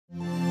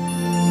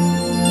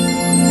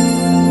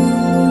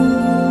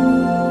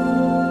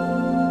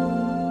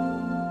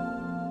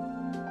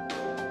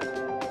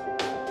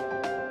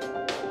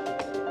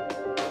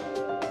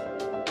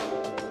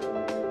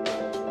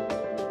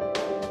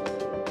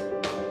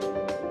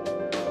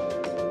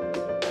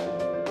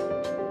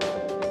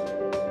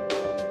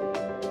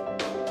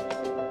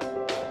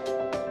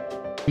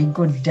very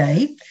good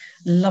day.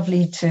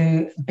 Lovely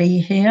to be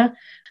here.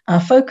 Our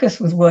focus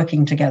was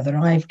working together.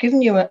 I've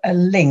given you a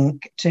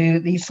link to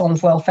the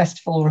Swanswell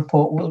Festival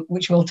report,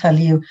 which will tell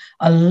you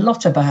a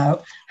lot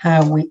about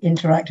how we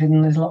interacted,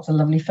 and there's lots of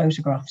lovely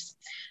photographs.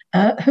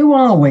 Who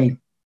are we?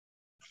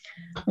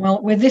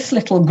 Well, we're this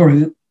little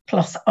group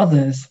plus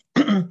others.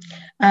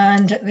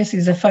 And this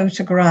is a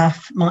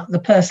photograph.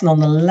 The person on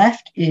the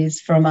left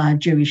is from our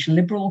Jewish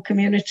liberal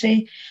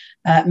community.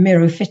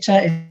 Miru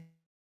Fitter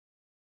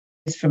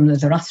is from the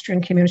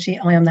Zoroastrian community.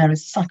 I am there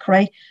as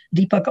SACRE.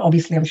 Deepak,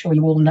 obviously, I'm sure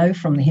you all know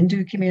from the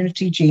Hindu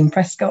community. Jean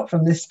Prescott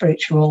from the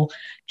spiritual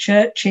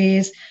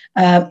churches.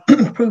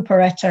 Prue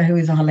Peretta, who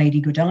is Our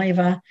Lady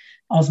Godiva.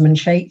 Osman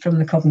Sheikh from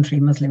the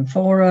Coventry Muslim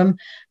Forum.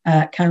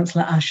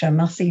 Councillor Asha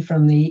Massey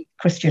from the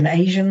Christian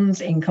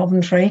Asians in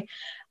Coventry.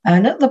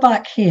 And at the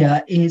back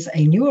here is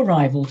a new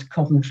arrival to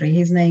Coventry.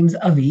 His name's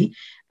Avi,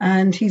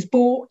 and he's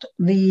bought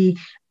the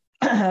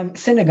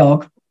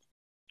synagogue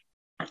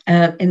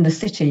in the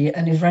city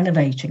and is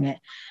renovating it.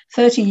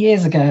 30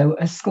 years ago,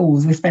 as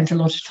schools, we spent a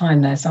lot of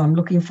time there, so I'm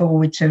looking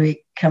forward to it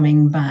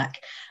coming back.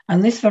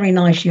 And this very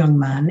nice young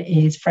man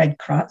is Fred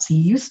Kratz. He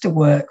used to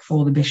work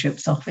for the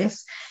Bishop's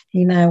office.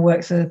 He now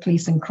works as a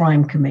police and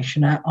crime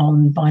commissioner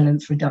on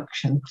violence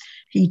reduction.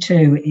 He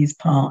too is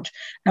part.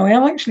 Now, we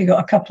have actually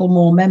got a couple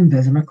more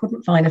members, and I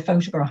couldn't find a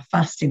photograph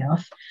fast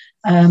enough.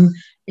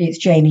 It's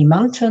Janie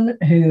Manton,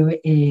 who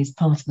is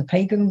part of the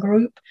pagan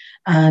group,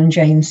 and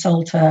Jane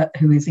Salter,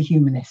 who is a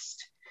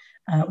humanist.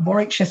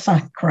 Warwickshire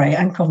Sacre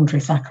and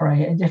Coventry Sacre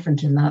are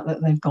different in that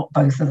they've got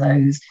both of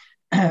those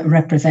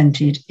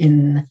represented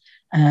in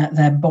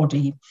their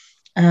body.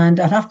 And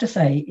I'd have to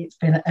say it's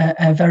been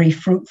a very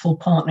fruitful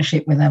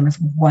partnership with them as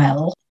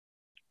well.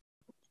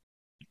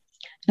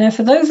 Now,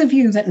 for those of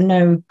you that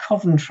know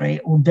Coventry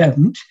or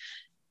don't,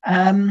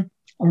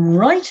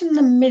 right in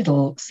the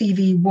middle,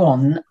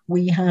 CV1,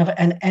 we have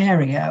an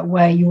area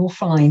where you will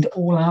find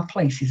all our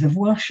places of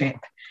worship.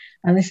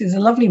 And this is a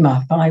lovely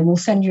map. I will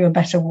send you a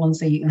better one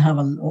so you can have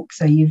a look.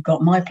 So you've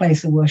got my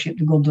place of worship,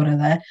 the Gurdwara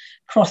there.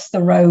 Across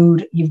the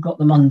road, you've got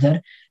the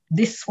Mandir.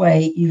 This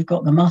way, you've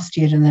got the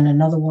masjid and then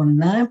another one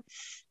there.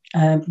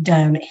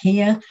 Down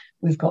here,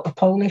 we've got the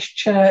Polish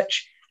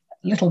church.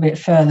 A little bit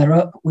further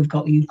up, we've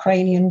got the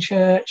Ukrainian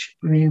church.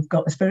 We've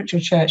got the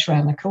spiritual church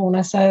around the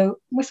corner. So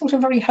we're sort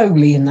of very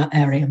holy in that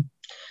area.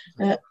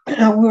 We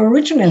were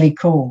originally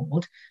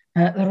called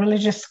the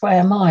Religious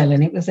Square Mile,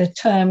 and it was a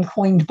term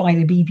coined by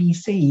the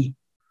BBC.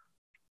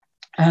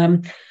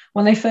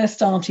 When they first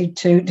started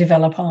to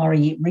develop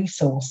RE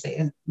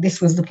resources,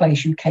 this was the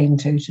place you came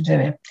to do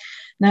it.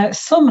 Now,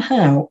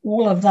 somehow,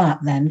 all of that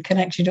then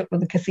connected up with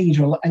the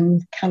cathedral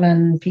and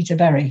Canon Peter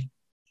Berry.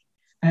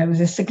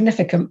 Was a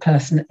significant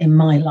person in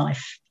my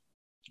life.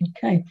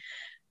 Okay.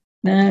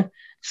 Now,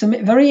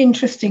 some very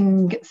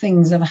interesting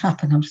things have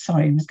happened. I'm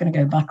sorry, I was going to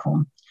go back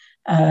on.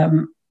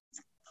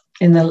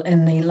 In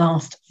the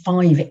last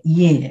 5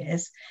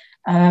 years.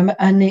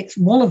 And it's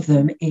one of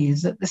them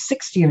is that the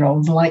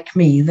 60-year-olds like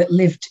me that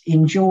lived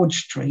in George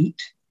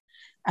Street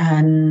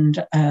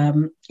and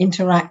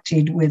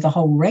interacted with a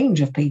whole range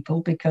of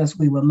people because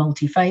we were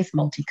multi-faith,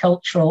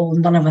 multicultural,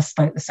 none of us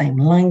spoke the same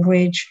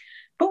language,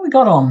 but we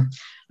got on,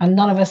 and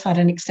none of us had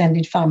an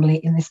extended family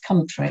in this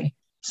country.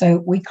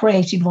 So we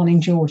created one in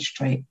George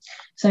Street.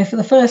 So for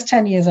the first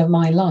 10 years of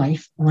my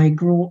life, I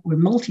grew up with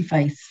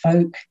multi-faith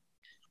folk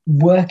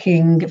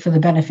working for the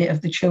benefit of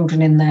the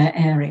children in their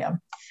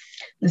area.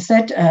 They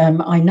said,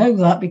 I know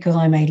that because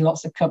I made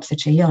lots of cups of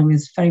tea. I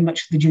was very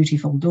much the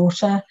dutiful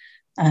daughter.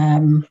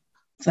 And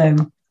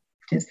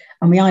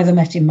we either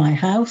met in my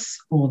house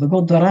or the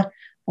Gurdwara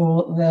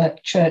or the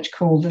church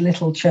called the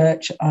Little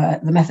Church, the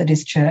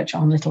Methodist Church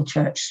on Little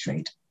Church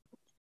Street.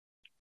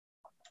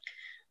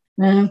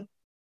 Now,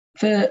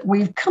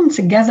 we've come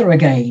together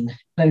again,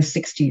 those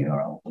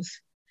 60-year-olds,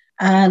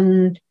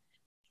 and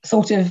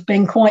sort of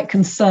been quite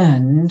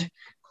concerned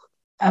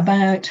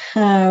about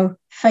how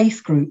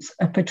faith groups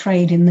are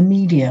portrayed in the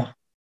media.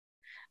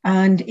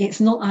 And it's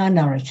not our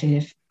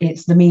narrative,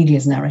 it's the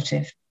media's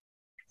narrative.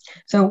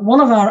 So one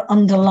of our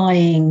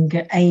underlying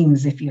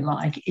aims, if you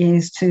like,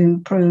 is to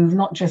prove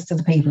not just to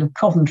the people of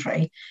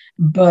Coventry,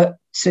 but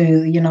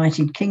to the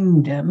United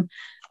Kingdom,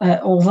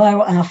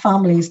 although our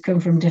families come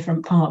from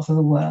different parts of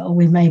the world,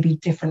 we may be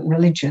different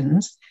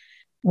religions,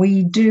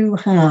 we do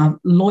have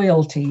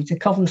loyalty to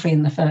Coventry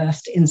in the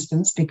first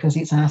instance because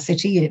it's our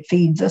city, it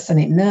feeds us and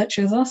it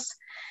nurtures us.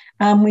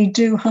 And we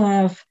do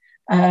have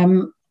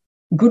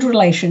good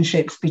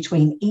relationships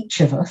between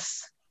each of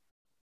us,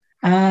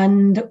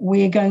 and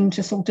we're going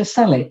to sort of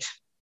sell it.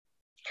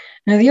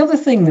 Now, the other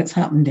thing that's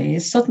happened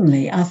is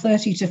suddenly our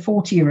 30 to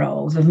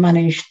 40-year-olds have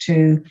managed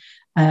to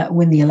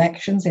win the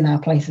elections in our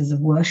places of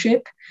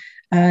worship.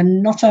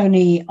 And not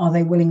only are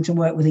they willing to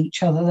work with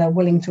each other, they're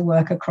willing to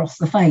work across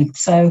the faith.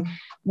 So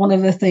one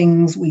of the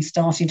things we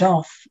started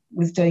off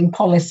with doing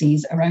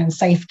policies around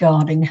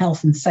safeguarding,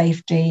 health and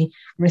safety,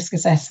 risk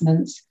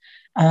assessments,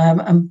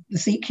 and the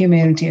Sikh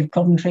community of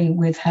Coventry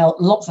with help,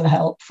 lots of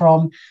help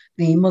from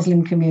the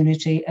Muslim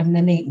community of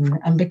Nuneaton.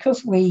 And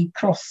because we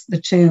cross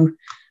the two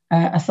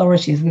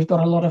authorities, we've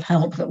got a lot of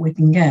help that we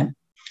can get.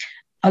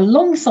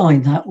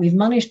 Alongside that, we've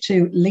managed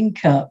to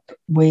link up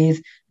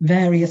with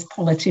various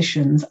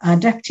politicians. Our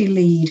deputy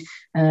lead,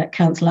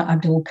 Councillor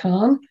Abdul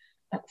Khan,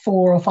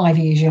 4 or 5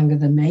 years younger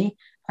than me,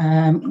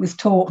 was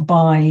taught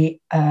by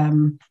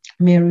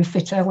Miru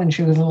Fitter when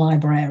she was a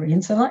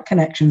librarian. So that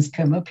connection's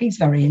come up. He's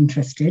very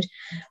interested.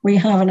 We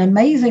have an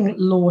amazing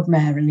Lord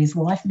Mayor and his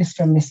wife, Mr.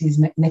 and Mrs.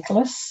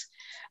 McNicholas.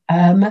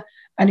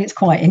 And it's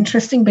quite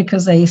interesting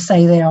because they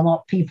say they are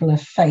not people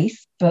of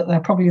faith, but they're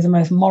probably the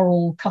most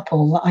moral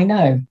couple that I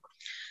know.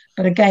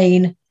 But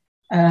again,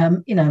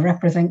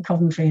 represent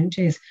Coventry, and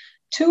it is.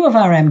 2 of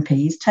our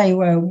MPs,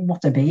 Taiwo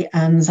Watabe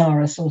and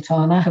Zara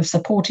Sultana, have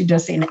supported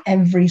us in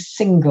every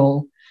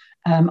single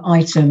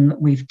item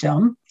that we've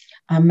done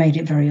and made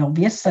it very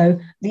obvious. So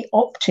the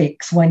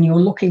optics, when you're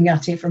looking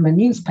at it from a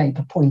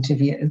newspaper point of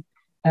view,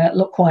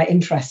 look quite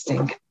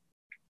interesting.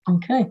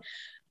 Okay.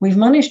 We've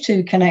managed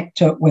to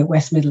connect up with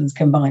West Midlands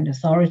Combined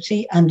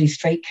Authority. Andy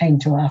Strait came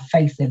to our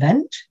faith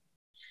event.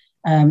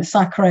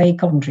 SACREs,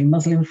 Coventry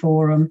Muslim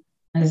Forum.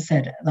 As I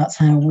said, that's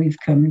how we've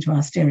come to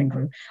our steering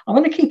group. I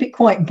want to keep it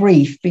quite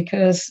brief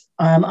because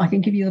I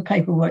can give you the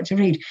paperwork to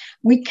read.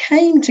 We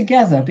came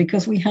together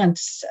because we had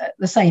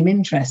the same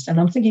interest, and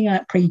I'm thinking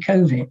out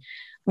pre-COVID.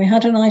 We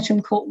had an item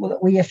that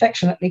we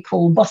affectionately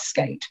call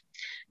Busgate.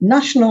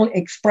 National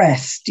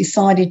Express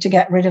decided to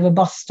get rid of a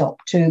bus stop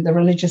to the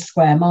religious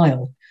square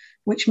mile,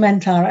 which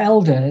meant our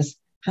elders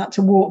had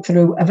to walk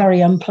through a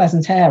very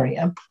unpleasant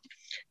area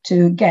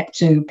to get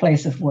to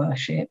place of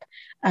worship.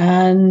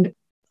 And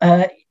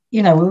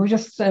we were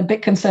just a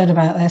bit concerned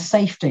about their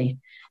safety.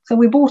 So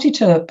we brought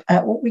it up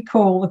at what we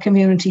call the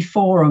community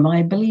forum.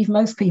 I believe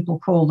most people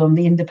call them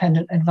the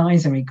independent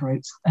advisory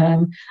groups.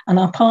 And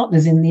our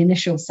partners in the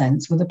initial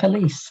sense were the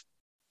police.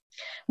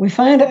 We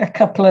found a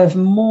couple of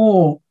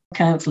more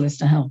councillors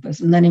to help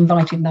us and then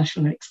invited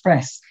National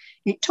Express.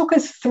 It took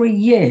us 3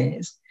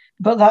 years,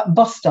 but that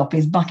bus stop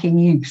is back in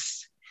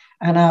use.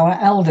 And our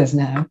elders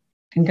now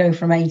can go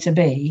from A to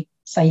B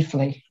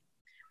safely.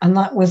 And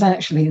that was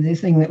actually the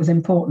thing that was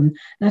important.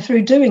 Now,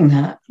 through doing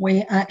that,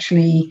 we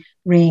actually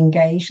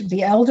re-engaged.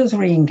 The elders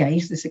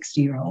re-engaged, the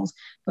 60-year-olds.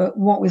 But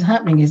what was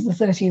happening is the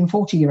 30 and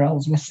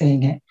 40-year-olds were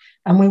seeing it.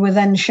 And we were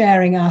then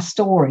sharing our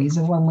stories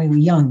of when we were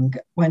young,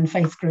 when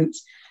faith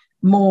groups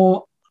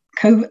more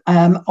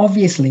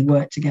obviously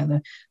worked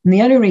together. And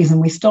the only reason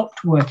we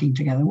stopped working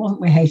together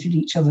wasn't we hated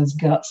each other's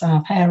guts.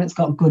 Our parents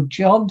got good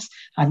jobs,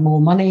 had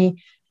more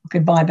money,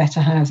 could buy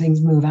better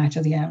housings, move out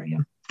of the area.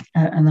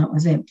 And that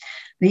was it.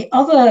 The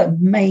other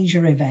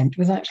major event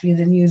was actually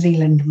the New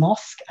Zealand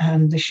mosque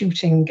and the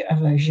shooting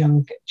of those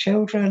young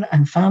children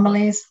and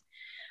families.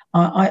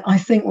 I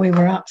think we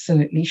were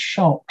absolutely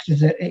shocked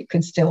that it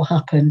could still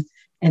happen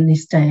in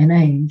this day and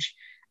age,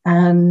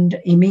 and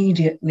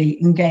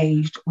immediately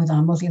engaged with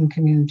our Muslim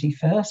community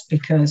first,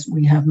 because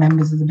we have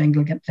members of the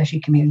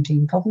Bangladeshi community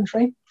in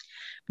Coventry.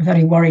 We're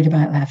very worried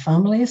about their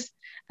families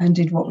and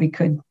did what we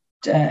could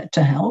to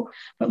help.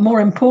 But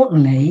more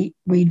importantly,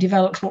 we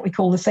developed what we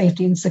call the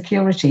safety and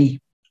security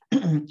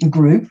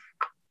group,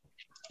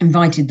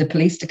 invited the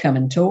police to come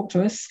and talk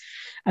to us.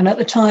 And at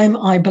the time,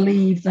 I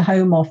believe the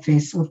Home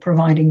Office were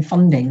providing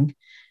funding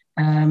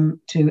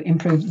to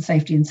improve the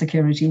safety and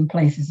security in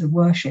places of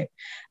worship.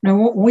 Now,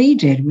 what we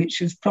did,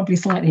 which was probably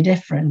slightly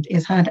different,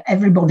 is had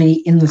everybody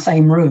in the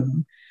same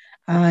room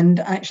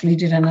and actually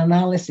did an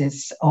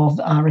analysis of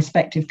our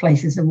respective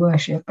places of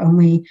worship. And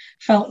we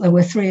felt there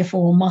were 3 or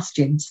 4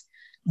 masjids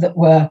that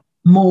were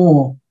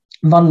more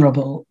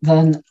vulnerable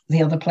than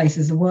the other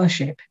places of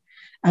worship,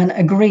 and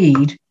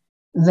agreed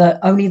that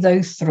only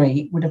those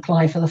 3 would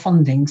apply for the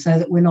funding so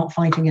that we're not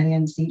fighting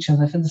against each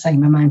other for the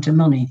same amount of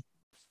money.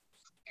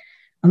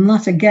 And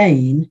that,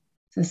 again,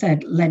 as I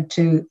said, led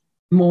to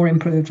more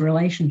improved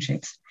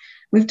relationships.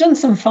 We've done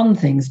some fun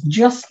things.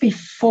 Just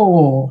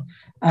before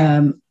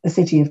the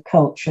City of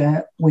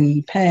Culture,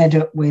 we paired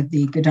up with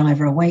the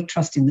Godiva Awake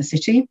Trust in the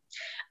city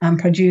and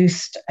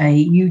produced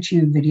a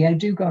YouTube video.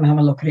 Do go and have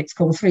a look at it. It's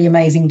called 3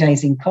 Amazing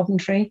Days in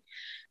Coventry,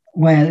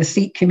 where the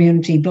Sikh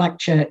community, black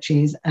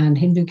churches and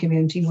Hindu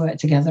community worked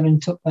together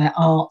and took their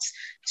arts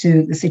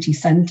to the city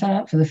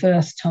centre for the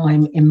first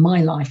time in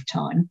my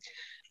lifetime.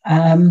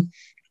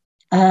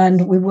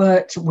 And we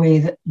worked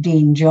with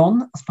Dean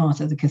John as part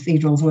of the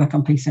Cathedral's work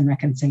on peace and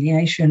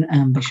reconciliation,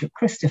 and Bishop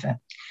Christopher.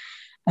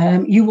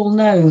 You will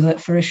know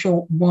that for a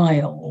short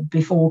while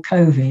before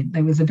COVID,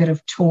 there was a bit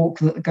of talk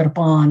that the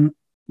Gurban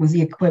was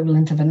the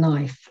equivalent of a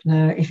knife.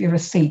 Now, if you're a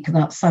Sikh,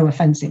 that's so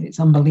offensive, it's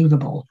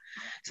unbelievable.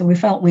 So we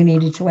felt we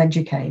needed to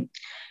educate.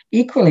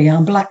 Equally,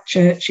 our black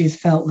churches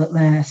felt that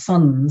their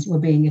sons were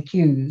being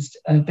accused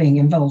of being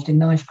involved in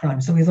knife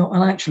crime. So we thought,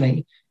 well,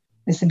 actually,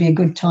 this would be a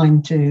good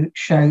time to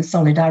show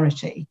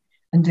solidarity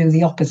and do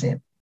the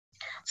opposite.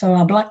 So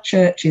our black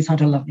churches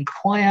had a lovely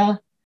choir.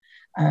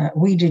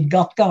 We did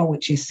Gatgar,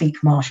 which is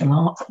Sikh martial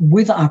arts,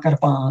 with our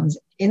Gurbans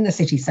in the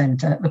city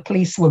centre. The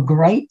police were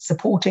great,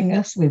 supporting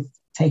us with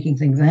taking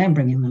things there and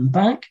bringing them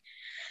back,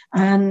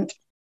 and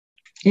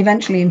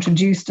eventually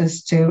introduced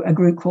us to a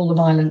group called the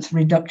Violence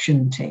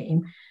Reduction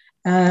Team.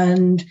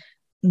 And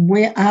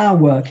our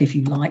work, if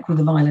you like, with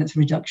the violence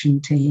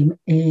reduction team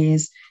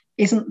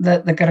isn't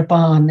that the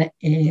Garaban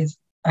is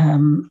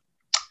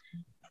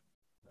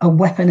a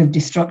weapon of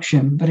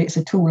destruction, but it's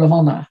a tool of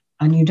honour,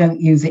 and you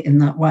don't use it in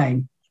that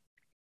way.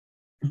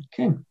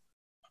 Okay.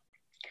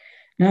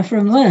 Now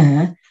from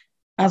there,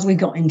 as we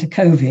got into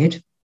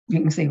COVID, you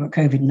can see what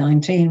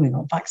COVID-19, we've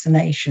got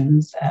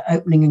vaccinations,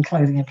 opening and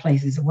closing of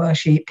places of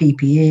worship,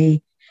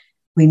 PPE.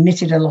 We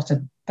knitted a lot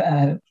of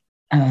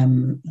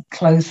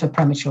clothes for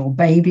premature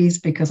babies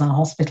because our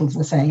hospitals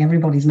were saying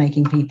everybody's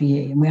making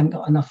PPE and we haven't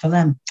got enough for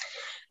them.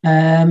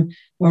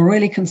 We're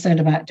really concerned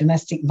about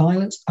domestic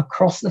violence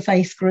across the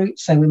faith group.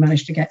 So we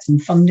managed to get some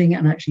funding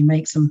and actually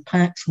make some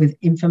packs with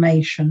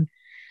information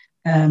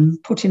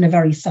put in a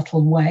very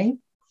subtle way.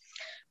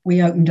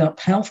 We opened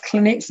up health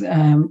clinics.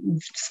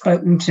 We've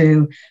spoken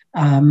to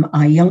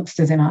our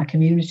youngsters in our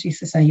communities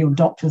to say, you're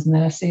doctors,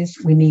 nurses,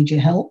 we need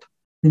your help.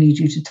 We need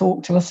you to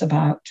talk to us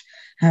about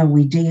how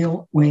we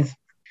deal with.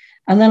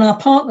 And then our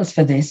partners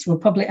for this were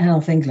Public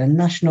Health England,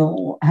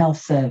 National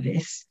Health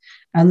Service,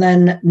 and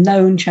then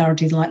known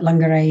charities like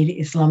Langar Aid,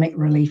 Islamic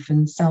Relief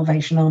and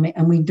Salvation Army.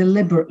 And we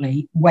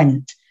deliberately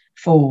went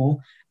for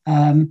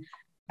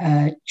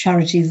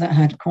charities that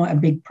had quite a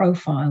big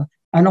profile,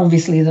 and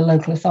obviously the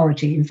local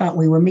authority. In fact,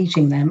 we were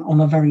meeting them on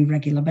a very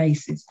regular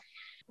basis.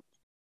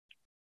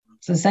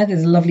 So as I said,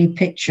 there's a lovely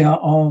picture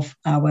of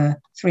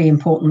our three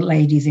important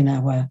ladies in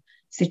our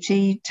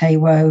city,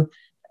 Tewo,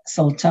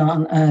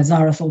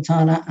 Zara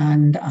Sultana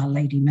and Our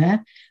Lady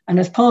Mayor. And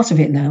as part of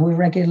it now, we're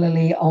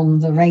regularly on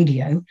the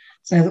radio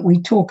so that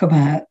we talk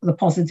about the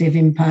positive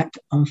impact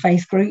on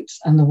faith groups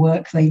and the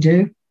work they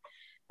do.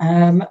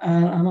 I'm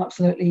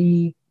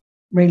absolutely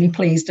really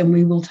pleased, and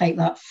we will take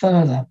that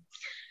further.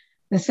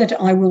 They said,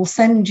 I will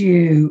send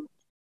you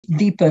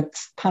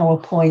Deepak's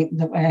PowerPoint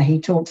where he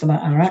talks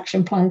about our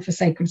action plan for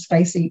sacred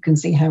space, so you can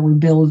see how we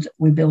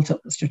built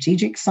up the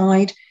strategic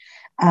side,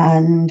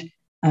 and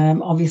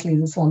obviously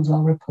the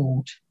Swanswell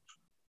report.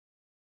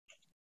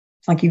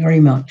 Thank you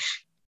very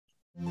much.